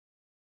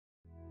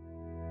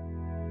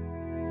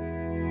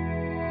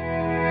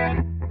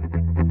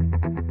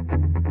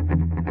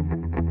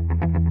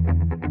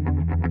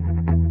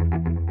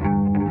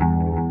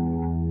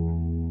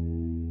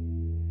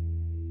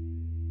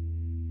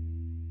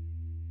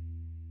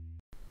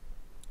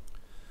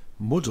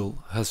Moodle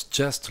has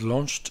just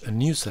launched a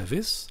new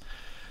service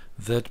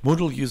that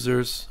Moodle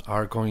users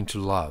are going to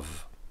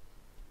love.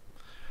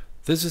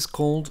 This is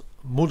called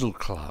Moodle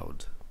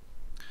Cloud.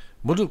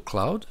 Moodle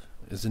Cloud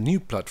is a new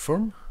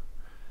platform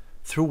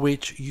through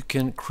which you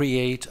can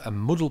create a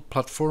Moodle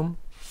platform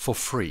for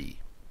free.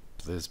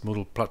 This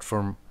Moodle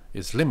platform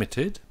is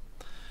limited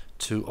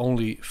to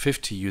only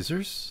 50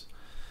 users,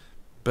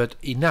 but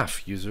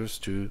enough users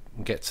to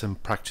get some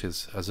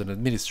practice as an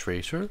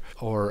administrator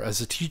or as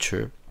a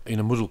teacher in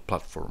a Moodle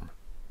platform.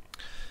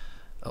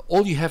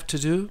 All you have to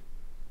do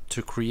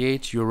to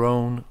create your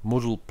own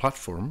Moodle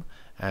platform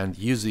and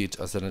use it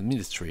as an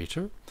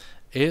administrator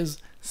is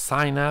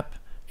sign up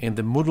in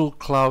the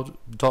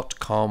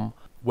moodlecloud.com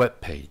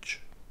webpage.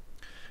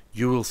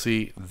 You will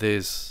see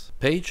this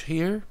page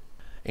here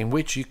in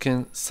which you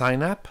can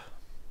sign up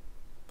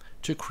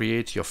to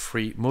create your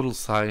free Moodle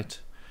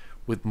site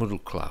with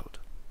Moodle Cloud.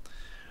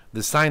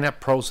 The sign up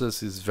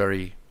process is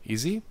very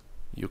easy.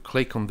 You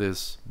click on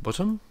this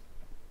button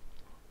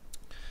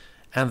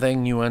and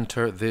then you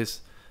enter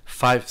this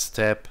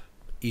 5-step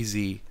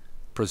easy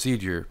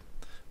procedure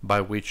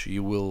by which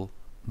you will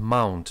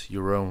mount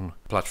your own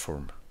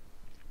platform.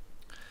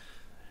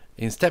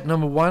 In step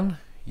number 1,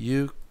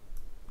 you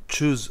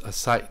choose a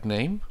site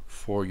name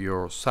for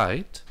your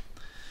site.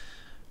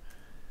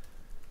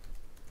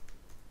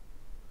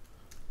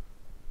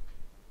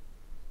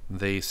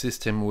 The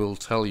system will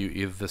tell you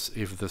if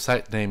the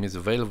site name is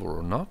available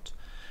or not.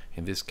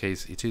 In this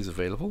case, it is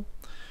available.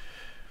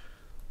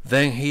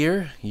 Then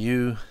here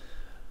you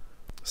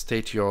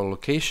state your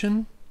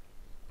location,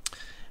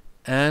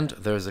 and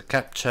there's a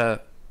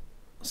CAPTCHA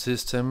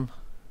system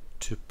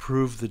to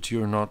prove that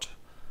you're not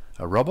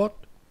a robot.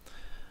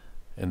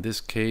 In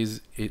this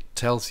case, it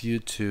tells you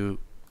to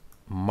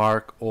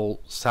mark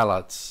all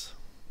salads.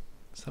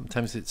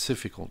 Sometimes it's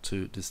difficult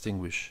to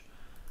distinguish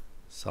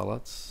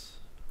salads.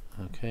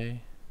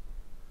 Okay,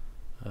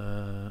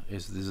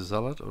 is this a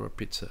salad or a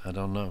pizza? I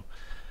don't know.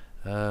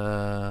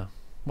 Well,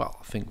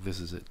 I think this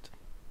is it.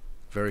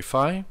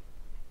 Verify.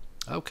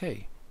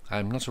 Okay,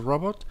 I'm not a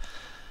robot.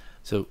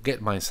 So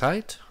get my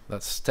site.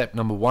 That's step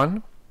number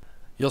 1.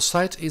 Your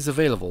site is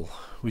available.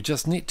 We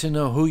just need to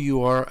know who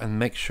you are and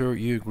make sure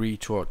you agree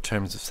to our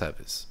terms of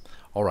service.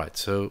 Alright,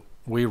 so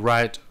we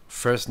write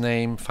first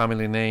name,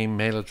 family name,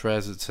 mail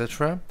address,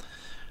 etc.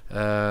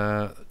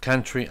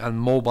 Country and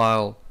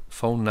mobile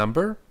phone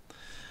number.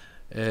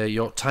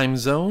 Your time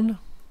zone.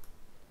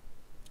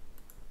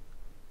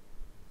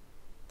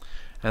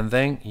 And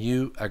then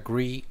you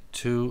agree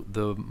to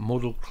the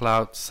Moodle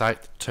Cloud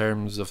site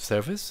terms of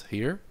service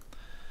here.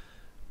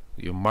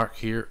 You mark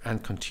here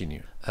and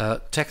continue.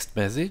 A text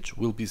message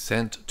will be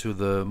sent to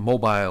the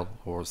mobile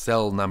or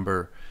cell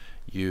number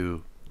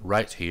you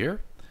write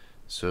here.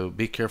 So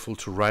be careful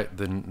to write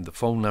the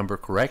phone number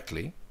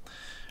correctly.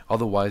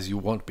 Otherwise you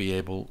won't be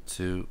able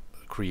to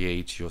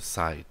create your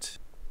site.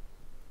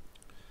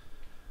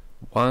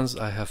 Once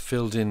I have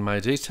filled in my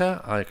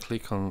data, I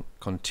click on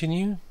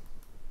continue.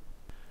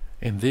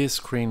 In this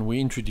screen we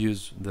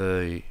introduce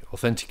the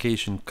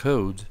authentication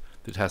code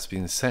that has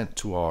been sent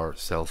to our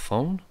cell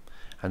phone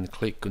and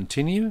click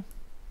continue.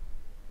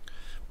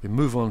 We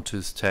move on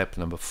to step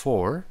number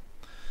 4,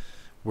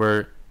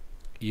 where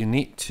you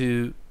need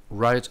to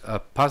write a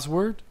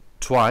password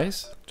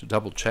twice to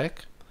double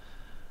check.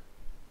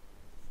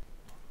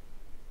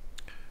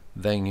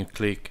 Then you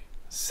click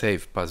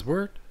save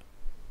password,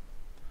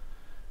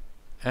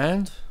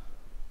 and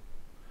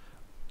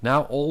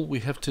now all we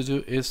have to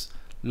do is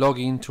log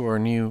into our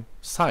new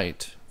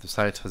site. The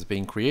site has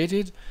been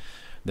created.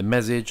 The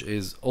message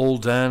is all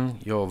done,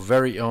 your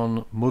very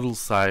own Moodle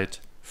site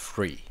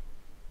free.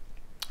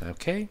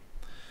 Okay,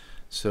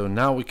 so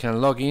now we can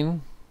log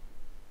in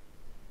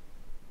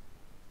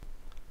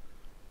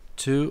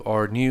to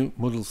our new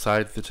Moodle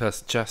site that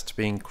has just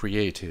been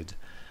created.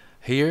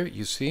 Here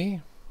you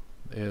see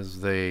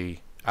is the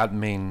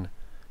admin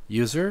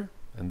user.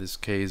 In this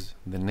case,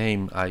 the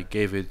name I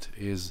gave it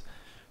is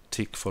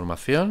TIC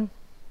Formación.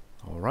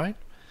 Alright,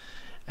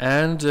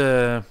 and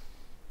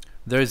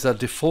there is a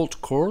default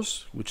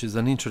course, which is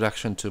an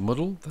introduction to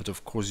Moodle, that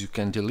of course you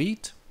can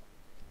delete.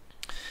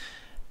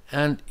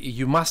 And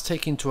you must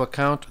take into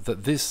account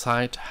that this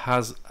site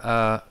has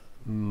a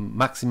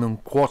maximum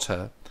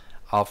quota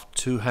of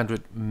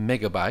 200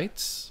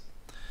 megabytes.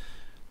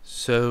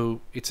 So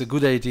it's a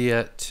good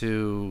idea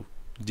to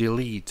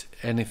delete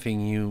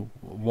anything you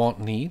won't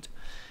need.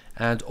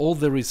 And all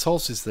the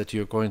resources that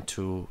you're going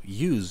to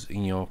use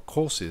in your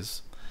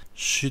courses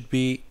should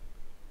be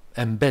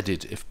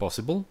embedded if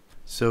possible.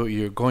 So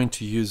you're going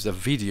to use a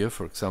video,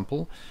 for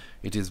example.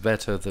 It is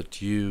better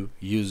that you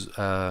use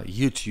a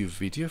YouTube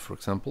video, for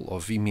example, or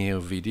Vimeo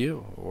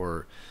video,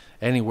 or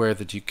anywhere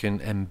that you can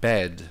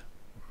embed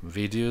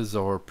videos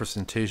or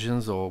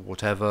presentations or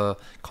whatever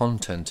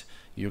content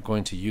you're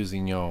going to use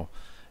in your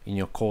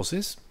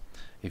courses.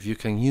 If you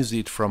can use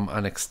it from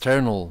an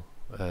external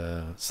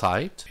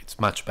site, it's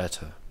much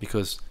better,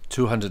 because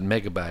 200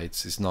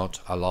 megabytes is not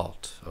a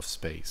lot of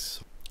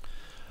space.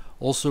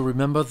 Also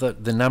remember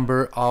that the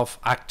number of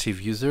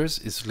active users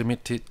is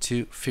limited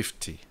to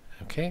 50.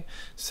 Okay,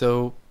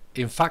 so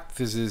in fact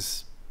this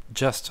is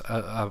just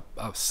a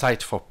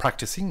site for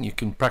practicing. You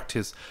can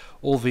practice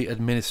all the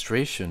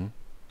administration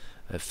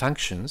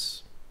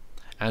functions,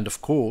 and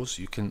of course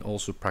you can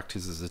also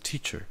practice as a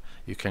teacher.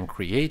 You can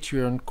create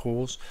your own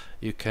course,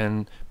 you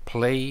can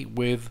play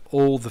with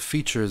all the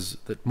features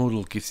that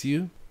Moodle gives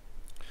you,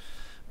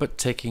 but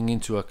taking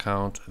into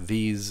account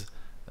these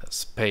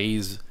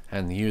space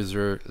and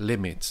user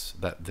limits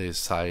that this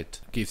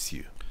site gives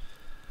you.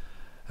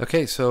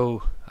 Okay,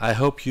 so I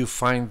hope you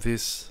find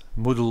this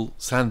Moodle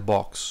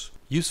sandbox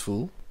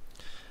useful,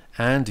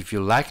 and if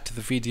you liked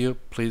the video,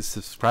 please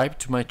subscribe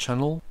to my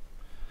channel,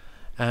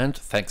 and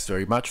thanks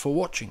very much for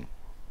watching.